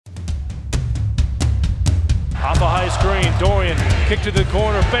Off a high screen, Dorian, kick to the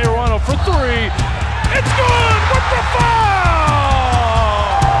corner, Bejarano for three. It's good with the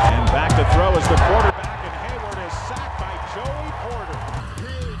foul! And back to throw as the quarterback, and Hayward is sacked by Joey Porter.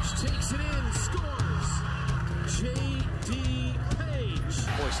 Page takes it in, scores. J.D. Page.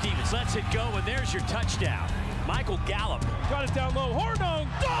 Boy, Stevens lets it go, and there's your touchdown. Michael Gallup. Got it down low, Hordong,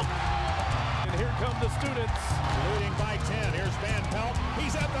 dunk! And here come the students. Leading by 10. Here's Van Pelt.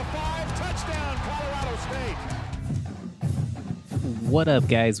 He's at the 5. Touchdown, Colorado State. What up,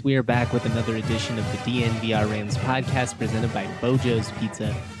 guys? We are back with another edition of the DNVR Rams podcast presented by Bojo's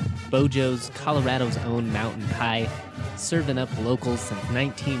Pizza. Bojo's, Colorado's own mountain pie, serving up locals since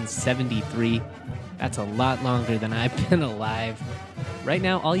 1973. That's a lot longer than I've been alive. Right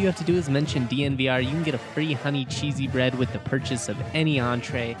now, all you have to do is mention DNVR. You can get a free honey cheesy bread with the purchase of any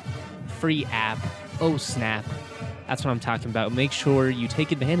entree. Free app. Oh, snap. That's what I'm talking about. Make sure you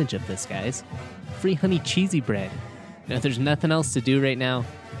take advantage of this, guys. Free honey cheesy bread. Now, if there's nothing else to do right now,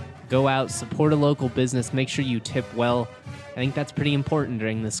 go out, support a local business, make sure you tip well. I think that's pretty important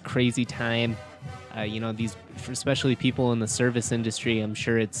during this crazy time. These, especially people in the service industry, I'm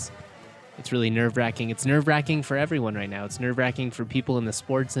sure it's really nerve-wracking. It's nerve-wracking for everyone right now. It's nerve-wracking for people in the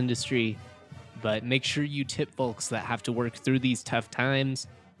sports industry. But make sure you tip folks that have to work through these tough times.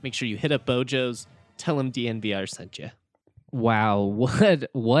 Make sure you hit up Bojo's. Tell them DNVR sent you. Wow,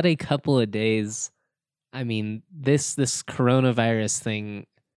 what a couple of days. I mean, this coronavirus thing,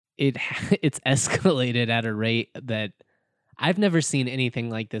 it's escalated at a rate that I've never seen anything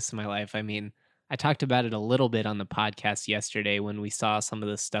like this in my life. I mean, I talked about it a little bit on the podcast yesterday when we saw some of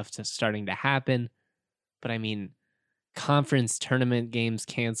this stuff starting to happen. But I mean, conference tournament games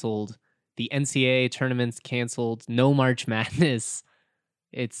canceled, the NCAA tournaments canceled, no March Madness.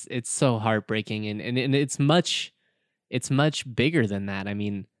 It's so heartbreaking, and it's much bigger than that. I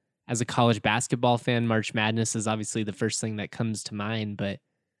mean, as a college basketball fan, March Madness is obviously the first thing that comes to mind, but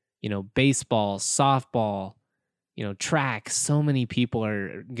baseball, softball, track, so many people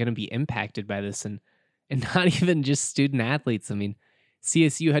are going to be impacted by this, and not even just student athletes. I mean,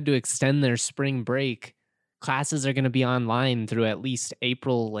 CSU had to extend their spring break. Classes are going to be online through at least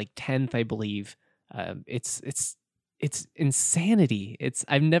April 10th, I believe. It's insanity.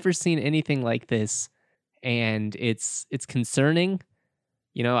 I've never seen anything like this, and it's concerning.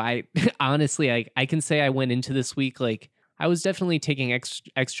 I honestly, I can say I went into this week, I was definitely taking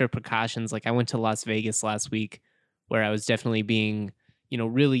extra precautions. I went to Las Vegas last week where I was definitely being,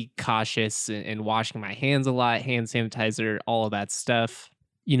 really cautious and washing my hands a lot, hand sanitizer, all of that stuff,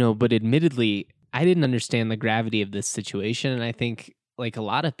 but admittedly, I didn't understand the gravity of this situation. And I think like a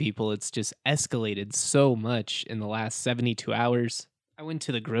lot of people, it's just escalated so much in the last 72 hours. I went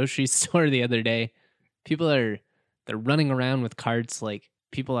to the grocery store the other day. They're running around with carts,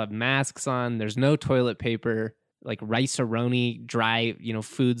 people have masks on, there's no toilet paper, rice-a-roni, dry,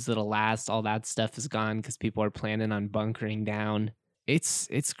 foods that'll last, all that stuff is gone because people are planning on bunkering down.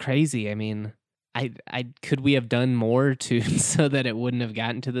 It's crazy. I mean, could we have done more so that it wouldn't have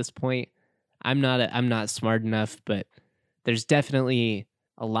gotten to this point? I'm not smart enough, but there's definitely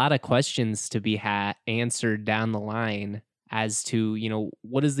a lot of questions to be answered down the line as to,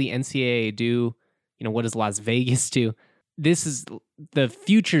 what does the NCAA do? What does Las Vegas do? This is the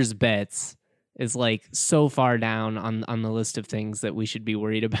futures bets is so far down on the list of things that we should be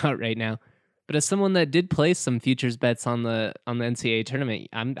worried about right now. But as someone that did place some futures bets on the NCAA tournament,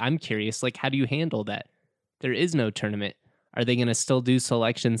 I'm curious, how do you handle that? There is no tournament. Are they going to still do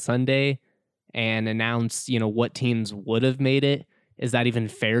Selection Sunday and announce, what teams would have made it? Is that even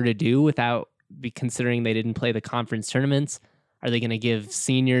fair to do without considering they didn't play the conference tournaments? Are they going to give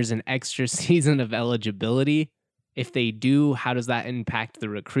seniors an extra season of eligibility? If they do, how does that impact the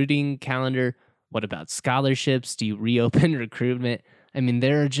recruiting calendar? What about scholarships? Do you reopen recruitment? I mean,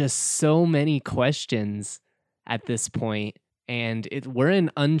 there are just so many questions at this point, and we're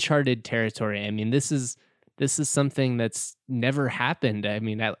in uncharted territory. I mean, this is something that's never happened. I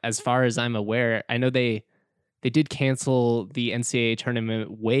mean, as far as I'm aware, I know they did cancel the NCAA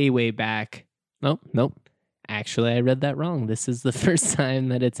tournament way back. Nope. Actually, I read that wrong. This is the first time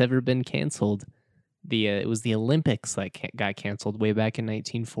that it's ever been canceled. It was the Olympics that got canceled way back in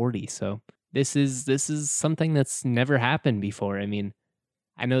 1940. So this is something that's never happened before. I mean,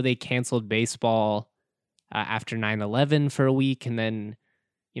 I know they canceled baseball after 9/11 for a week, and then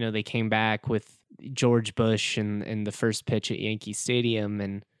they came back with George Bush and the first pitch at Yankee Stadium,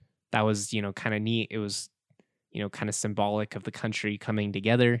 and that was kind of neat. It was kind of symbolic of the country coming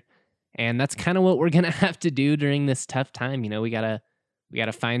together, and that's kind of what we're gonna have to do during this tough time. We gotta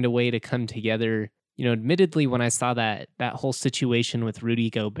find a way to come together. Admittedly, when I saw that whole situation with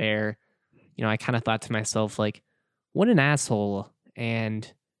Rudy Gobert, I kind of thought to myself, like, what an asshole.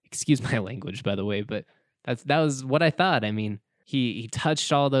 And excuse my language, by the way, but that was what I thought. I mean, he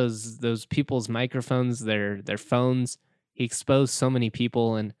touched all those people's microphones, their phones. He exposed so many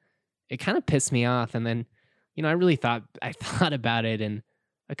people, and it kind of pissed me off. And then, I thought about it, and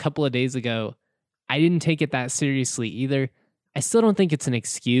a couple of days ago, I didn't take it that seriously either. I still don't think it's an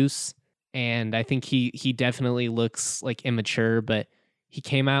excuse, and I think he definitely looks like immature, but he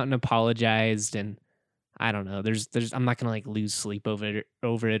came out and apologized, and I don't know. There's I'm not gonna like lose sleep over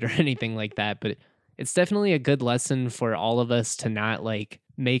it or anything like that, but it's definitely a good lesson for all of us to not like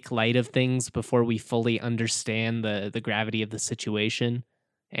make light of things before we fully understand the gravity of the situation.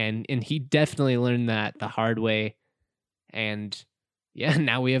 And he definitely learned that the hard way. And yeah,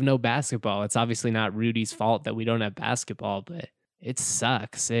 now we have no basketball. It's obviously not Rudy's fault that we don't have basketball, but it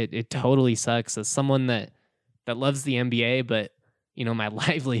sucks. It totally sucks. As someone that loves the NBA, but my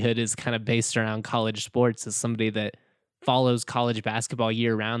livelihood is kind of based around college sports, as somebody that follows college basketball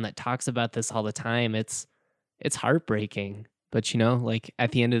year round, that talks about this all the time. It's heartbreaking. But like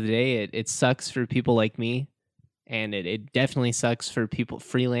at the end of the day, it sucks for people like me. And it definitely sucks for people,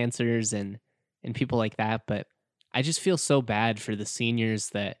 freelancers and people like that. But I just feel so bad for the seniors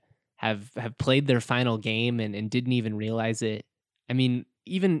that have played their final game and didn't even realize it. I mean,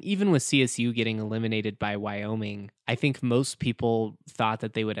 even with CSU getting eliminated by Wyoming, I think most people thought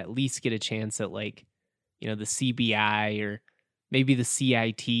that they would at least get a chance at like, the CBI or maybe the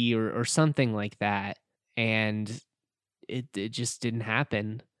CIT or something like that. And it just didn't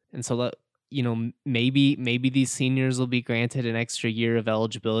happen. And so, maybe these seniors will be granted an extra year of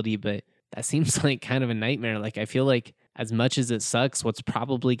eligibility, but that seems like kind of a nightmare. Like, I feel like as much as it sucks, what's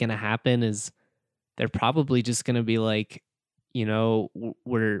probably going to happen is they're probably just going to be like,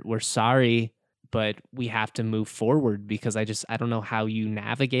 we're sorry, but we have to move forward, because I don't know how you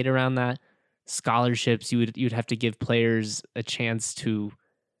navigate around that. Scholarships, you'd have to give players a chance to,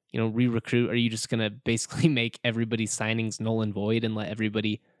 re-recruit. Are you just going to basically make everybody's signings null and void and let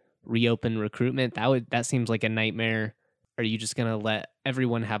everybody reopen recruitment? That seems like a nightmare. Are you just going to let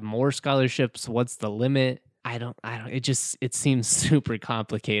everyone have more scholarships? What's the limit? I don't, it seems super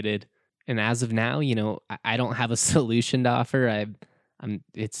complicated. And as of now, I don't have a solution to offer.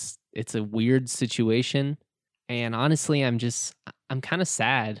 It's a weird situation. And honestly, I'm kind of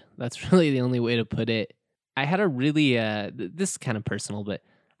sad. That's really the only way to put it. I had a really, this is kind of personal, but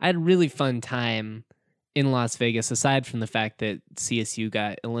I had a really fun time in Las Vegas, aside from the fact that CSU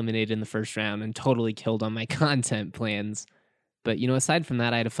got eliminated in the first round and totally killed on my content plans. But, aside from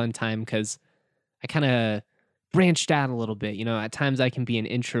that, I had a fun time because I kind of branched out a little bit. At times I can be an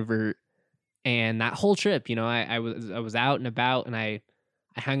introvert. And that whole trip, I was out and about, and I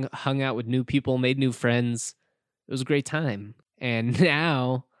hung out with new people, made new friends. It was a great time. And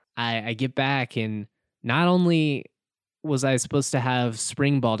now I get back, and not only was I supposed to have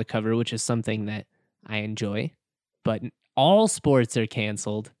spring ball to cover, which is something that I enjoy, but all sports are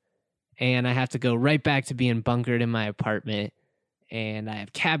canceled, and I have to go right back to being bunkered in my apartment. And I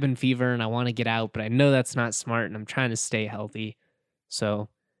have cabin fever, and I want to get out, but I know that's not smart, and I'm trying to stay healthy. So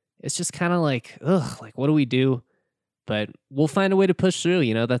it's just kind of like, ugh, like, what do we do? But we'll find a way to push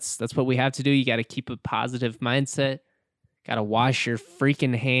through. That's what we have to do. You got to keep a positive mindset. Got to wash your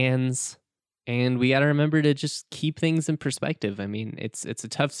freaking hands. And we got to remember to just keep things in perspective. I mean, it's a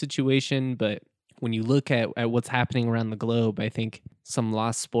tough situation, but when you look at what's happening around the globe, I think some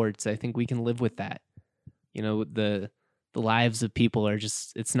lost sports, I think we can live with that. The lives of people are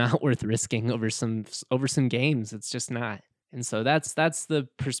just, it's not worth risking over some games. It's just not. And so that's the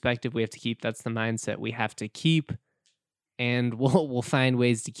perspective we have to keep. That's the mindset we have to keep. And we'll find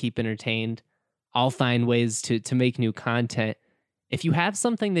ways to keep entertained. I'll find ways to make new content. If you have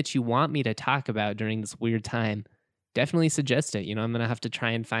something that you want me to talk about during this weird time, definitely suggest it. I'm going to have to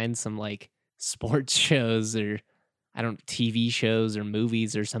try and find some like sports shows or TV shows or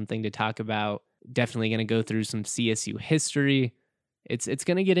movies or something to talk about. Definitely going to go through some CSU history. It's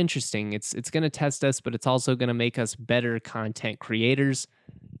going to get interesting. It's going to test us, but it's also going to make us better content creators,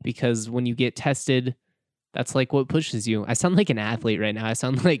 because when you get tested, that's like what pushes you. I sound like an athlete right now. I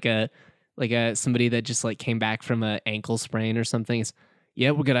sound like a somebody that just like came back from an ankle sprain or something. It's,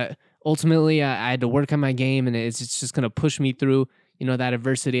 yeah, we're gonna ultimately. I had to work on my game, and it's just gonna push me through. That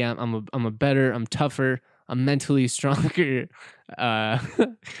adversity. I'm tougher. I'm mentally stronger.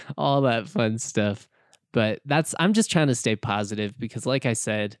 All that fun stuff. But I'm just trying to stay positive, because like I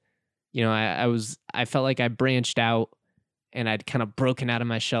said, I felt like I branched out and I'd kind of broken out of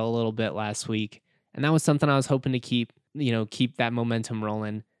my shell a little bit last week. And that was something I was hoping to keep that momentum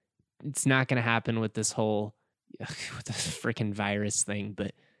rolling. It's not going to happen with this whole, with this freaking virus thing,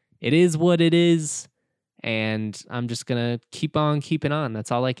 but it is what it is. And I'm just going to keep on keeping on.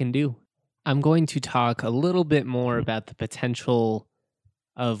 That's all I can do. I'm going to talk a little bit more about the potential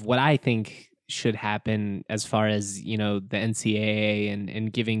of what I think should happen as far as, the NCAA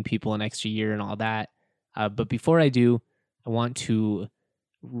and giving people an extra year and all that. But before I do, I want to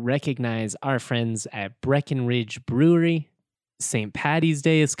recognize our friends at Breckenridge Brewery. St. Patty's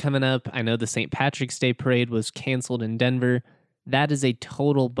Day is coming up. I know the St. Patrick's Day parade was canceled in Denver. That is a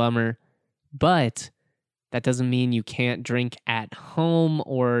total bummer, but that doesn't mean you can't drink at home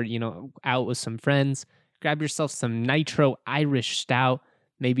or, out with some friends. Grab yourself some Nitro Irish Stout,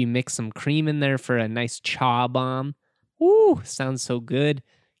 maybe mix some cream in there for a nice chaw bomb. Ooh, sounds so good.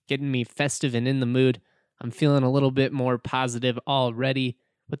 Getting me festive and in the mood. I'm feeling a little bit more positive already.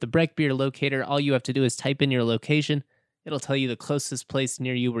 With the Breck Beer Locator, all you have to do is type in your location. It'll tell you the closest place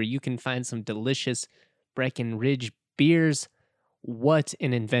near you where you can find some delicious Breckenridge beers. What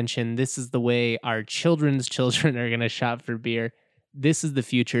an invention. This is the way our children's children are going to shop for beer. This is the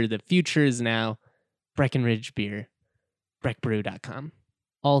future. The future is now. Breckenridge Beer. breckbrew.com.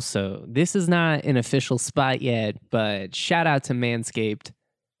 Also, this is not an official spot yet, but shout out to Manscaped.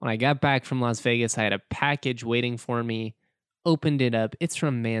 When I got back from Las Vegas, I had a package waiting for me. Opened it up. It's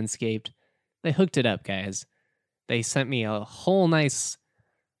from Manscaped. They hooked it up, guys. They sent me a whole nice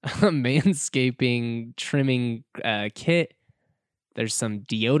manscaping trimming kit. There's some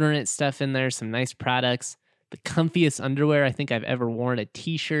deodorant stuff in there, some nice products. The comfiest underwear I think I've ever worn, a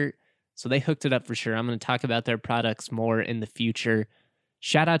t-shirt. So they hooked it up for sure. I'm going to talk about their products more in the future.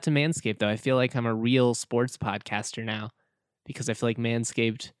 Shout out to Manscaped, though. I feel like I'm a real sports podcaster now because I feel like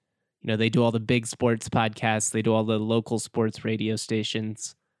Manscaped, they do all the big sports podcasts. They do all the local sports radio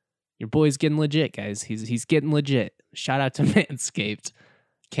stations. Your boy's getting legit, guys. He's getting legit. Shout out to Manscaped.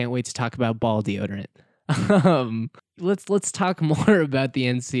 Can't wait to talk about ball deodorant. Let's talk more about the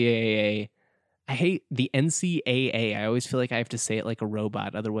NCAA. I hate the NCAA. I always feel like I have to say it like a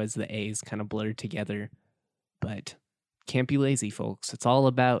robot, otherwise the A's kind of blur together. But can't be lazy, folks. It's all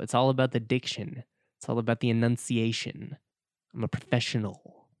about the diction. It's all about the enunciation. I'm a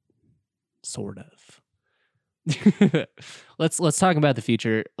professional, sort of. Let's talk about the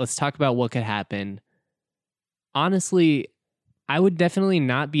future. Let's talk about what could happen. Honestly, I would definitely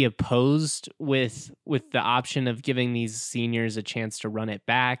not be opposed with the option of giving these seniors a chance to run it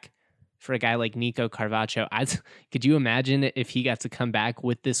back. For a guy like Nico Carvacho, could you imagine if he got to come back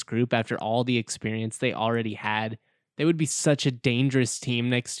with this group after all the experience they already had? They would be such a dangerous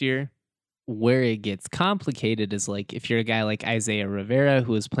team next year. Where it gets complicated is like if you're a guy like Isaiah Rivera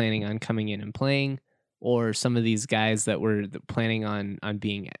who is planning on coming in and playing, or some of these guys that were planning on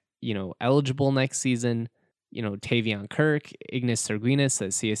being, eligible next season, Tavion Kirk, Ignis Serguinis at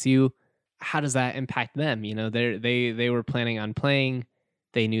CSU. How does that impact them? They were planning on playing.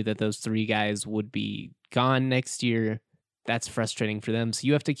 They knew that those three guys would be gone next year. That's frustrating for them. So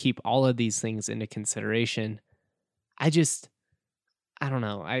you have to keep all of these things into consideration. I don't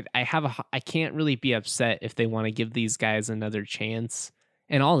know. I can't really be upset if they want to give these guys another chance.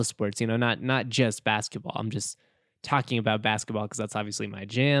 And all the sports, not just basketball. I'm just talking about basketball because that's obviously my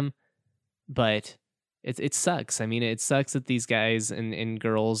jam. But it sucks. I mean, it sucks that these guys and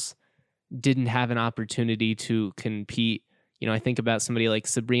girls didn't have an opportunity to compete. I think about somebody like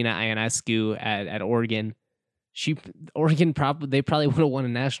Sabrina Ionescu at Oregon. They probably would have won a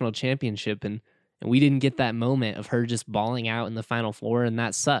national championship, and we didn't get that moment of her just balling out in the Final Four, and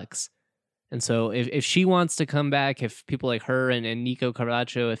that sucks. And so if she wants to come back, if people like her and Nico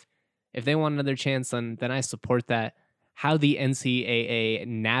Carvacho, if they want another chance, then I support that. How the NCAA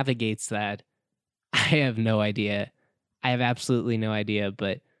navigates that, I have no idea. I have absolutely no idea.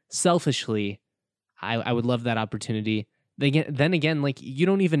 But selfishly, I would love that opportunity. Then again, like you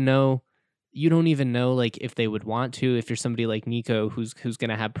don't even know like if they would want to. If you're somebody like Nico who's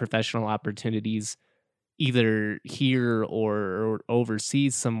going to have professional opportunities either here or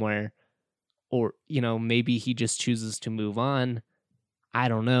overseas somewhere. Or, maybe he just chooses to move on. I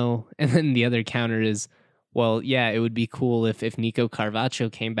don't know. And then the other counter is, well, yeah, it would be cool if Nico Carvacho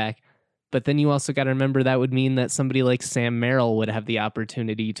came back. But then you also got to remember that would mean that somebody like Sam Merrill would have the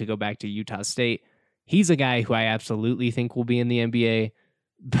opportunity to go back to Utah State. He's a guy who I absolutely think will be in the NBA.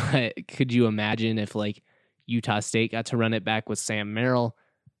 But could you imagine if like Utah State got to run it back with Sam Merrill?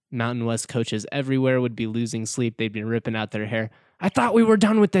 Mountain West coaches everywhere would be losing sleep. They'd be ripping out their hair. I thought we were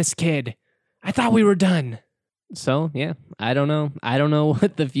done with this kid. I thought we were done. So, yeah, I don't know. I don't know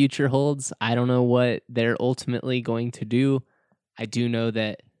what the future holds. I don't know what they're ultimately going to do. I do know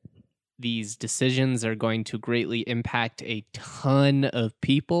that these decisions are going to greatly impact a ton of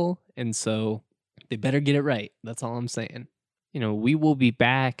people. And so they better get it right. That's all I'm saying. we will be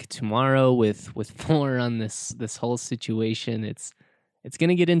back tomorrow with more on this whole situation. It's going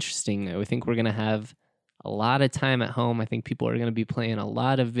to get interesting. I think we're going to have a lot of time at home. I think people are going to be playing a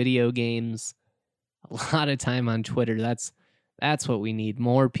lot of video games, a lot of time on Twitter. That's what we need.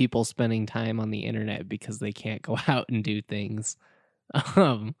 More people spending time on the internet because they can't go out and do things.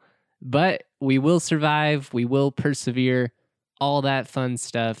 But we will survive. We will persevere. All that fun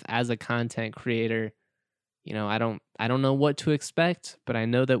stuff as a content creator. I don't know what to expect, but I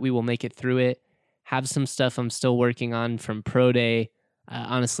know that we will make it through it. Have some stuff I'm still working on from Pro Day.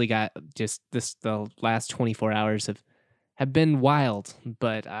 Honestly, got just the last 24 hours have been wild,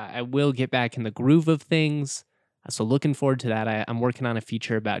 but I will get back in the groove of things. So looking forward to that. I'm working on a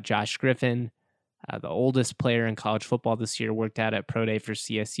feature about Josh Griffin, the oldest player in college football this year, worked out at Pro Day for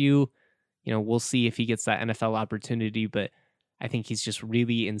CSU. We'll see if he gets that NFL opportunity, but I think he's just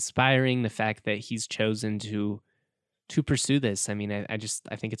really inspiring, the fact that he's chosen to pursue this. I mean, I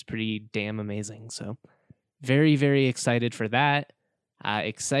think it's pretty damn amazing. So very, very excited for that.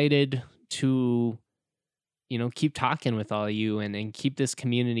 Excited to, keep talking with all of you and keep this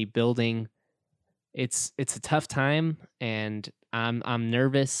community building. It's a tough time, and I'm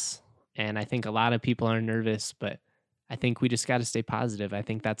nervous, and I think a lot of people are nervous, but I think we just got to stay positive. I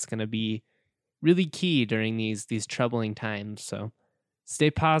think that's going to be really key during these troubling times. So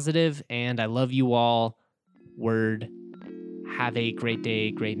stay positive, and I love you all. Word. Have a great day,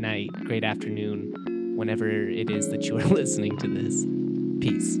 great night, great afternoon, whenever it is that you are listening to this.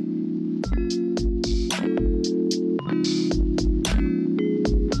 Peace.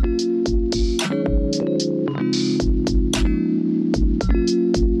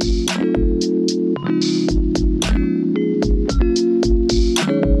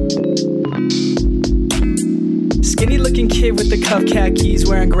 Kid with the cuff khakis,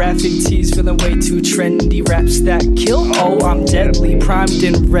 wearing graphic tees, feeling way too trendy. Raps that kill, oh I'm deadly, primed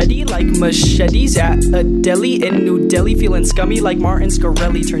and ready like machetes at a deli in New Delhi. Feeling scummy like Martin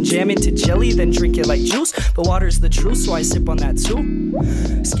Scarelli, turn jam into jelly, then drink it like juice. But water's the truth, so I sip on that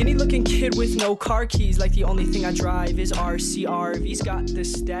too. Skinny looking kid with no car keys, like the only thing I drive is RCRV's. Got the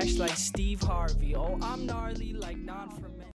stash like Steve Harvey. Oh I'm gnarly like non